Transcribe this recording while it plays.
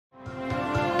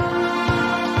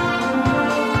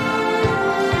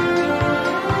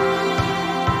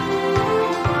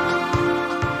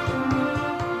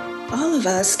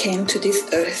us came to this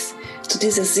earth, to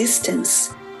this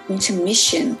existence, with a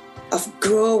mission of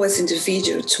grow as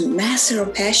individuals to master our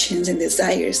passions and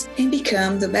desires and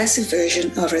become the best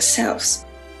version of ourselves.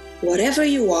 Whatever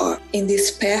you are in this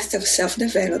path of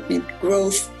self-development,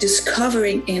 growth,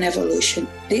 discovering, and evolution,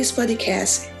 this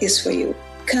podcast is for you.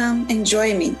 Come and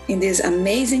join me in this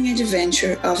amazing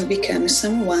adventure of becoming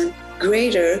someone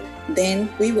greater than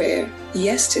we were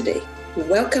yesterday.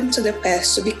 Welcome to the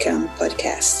Path to Become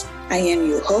podcast. I am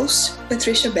your host,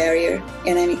 Patricia Barrier,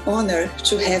 and I'm honored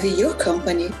to have your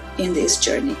company in this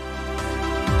journey.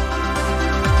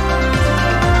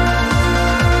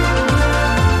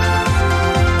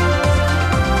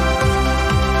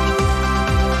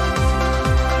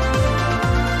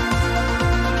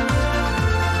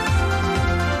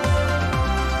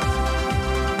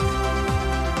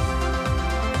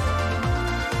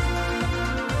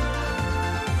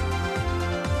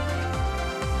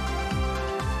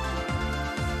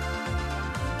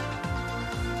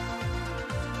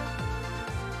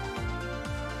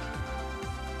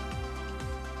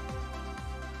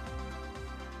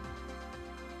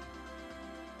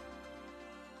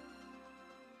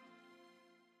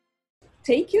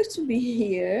 Thank you to be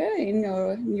here in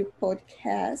your new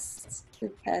podcast, The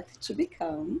Path to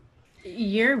Become.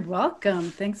 You're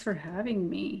welcome. Thanks for having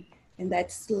me. And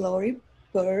that's Lori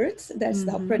Bird. That's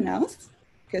not pronounced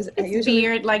because I usually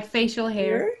beard, like facial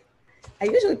hair. I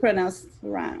usually pronounce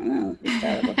wrong. Oh, it's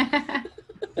terrible.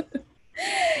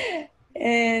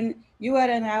 And you are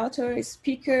an author, a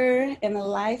speaker, and a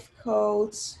life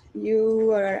coach.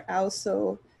 You are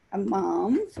also a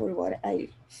mom, for what I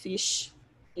fish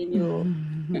in your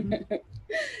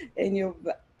in your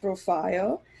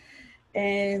profile,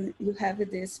 and you have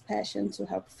this passion to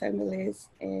help families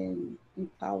and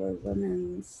empower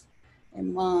women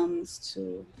and moms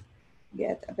to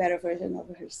get a better version of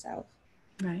herself.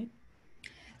 Right.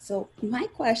 So my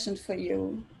question for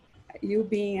you, you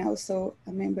being also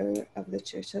a member of the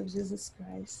Church of Jesus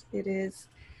Christ, it is,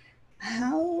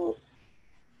 how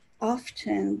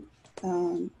often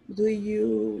do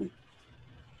you,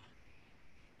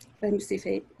 let me see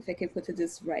if I can put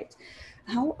this right.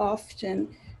 How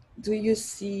often do you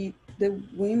see the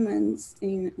women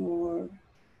in our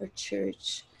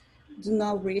church do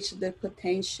not reach their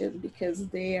potential because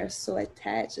they are so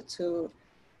attached to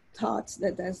thoughts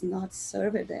that does not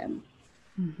serve them?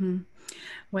 Mm-hmm.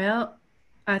 Well,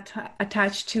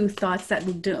 attached to thoughts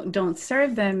that don't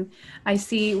serve them, I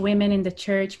see women in the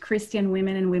church, Christian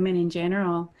women and women in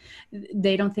general,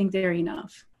 they don't think they're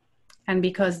enough. And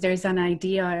because there's an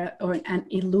idea or an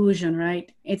illusion,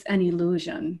 right? It's an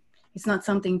illusion. It's not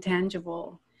something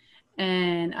tangible.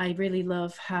 And I really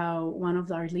love how one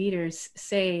of our leaders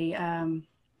say,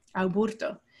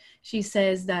 Alberto, she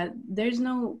says that there's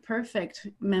no perfect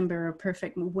member or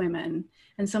perfect women.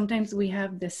 And sometimes we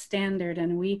have this standard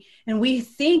and we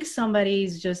think somebody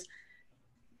is just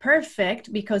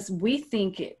perfect because we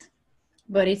think it.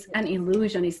 But it's an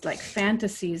illusion. It's like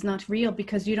fantasy. It's not real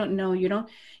because you don't know.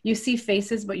 You see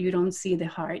faces, but you don't see the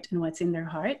heart and what's in their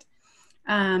heart.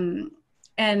 And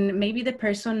maybe the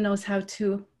person knows how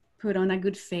to put on a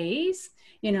good face,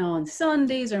 on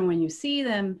Sundays or when you see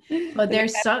them, but they're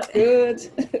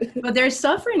but they're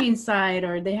suffering inside,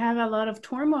 or they have a lot of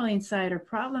turmoil inside or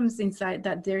problems inside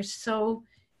that they're so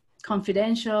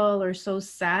confidential or so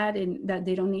sad and that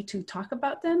they don't need to talk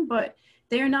about them. But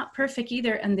they're not perfect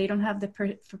either, and they don't have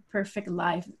the perfect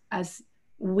life as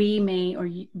we may or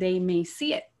they may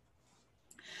see it.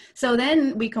 So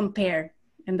then we compare,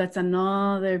 and that's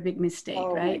another big mistake,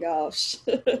 right? Oh my gosh.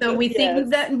 So we think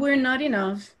that we're not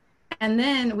enough, and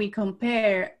then we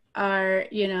compare our,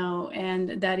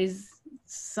 and that is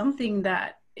something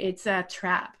that it's a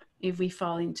trap if we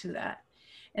fall into that.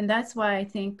 And that's why I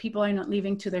think people are not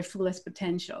living to their fullest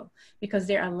potential, because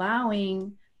they're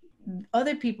allowing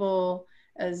other people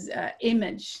as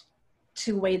image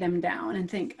to weigh them down and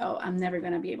think, oh, I'm never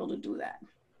going to be able to do that.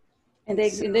 And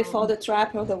they fall the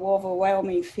trap of the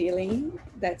overwhelming feeling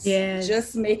that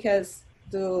just make us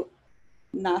do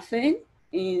nothing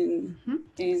in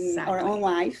our own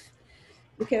life,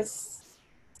 because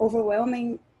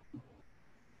overwhelming,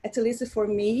 at least for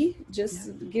me,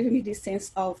 just giving me this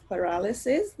sense of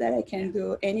paralysis that I can't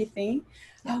do anything.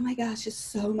 Oh my gosh, it's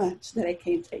so much that I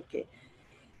can't take it.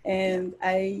 And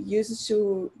I used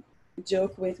to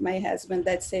joke with my husband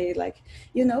that say, like,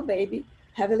 baby,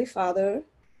 Heavenly Father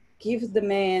gives the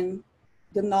man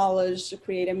the knowledge to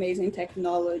create amazing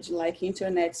technology like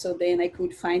internet, so then I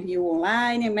could find you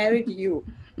online and marry you.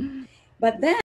 But then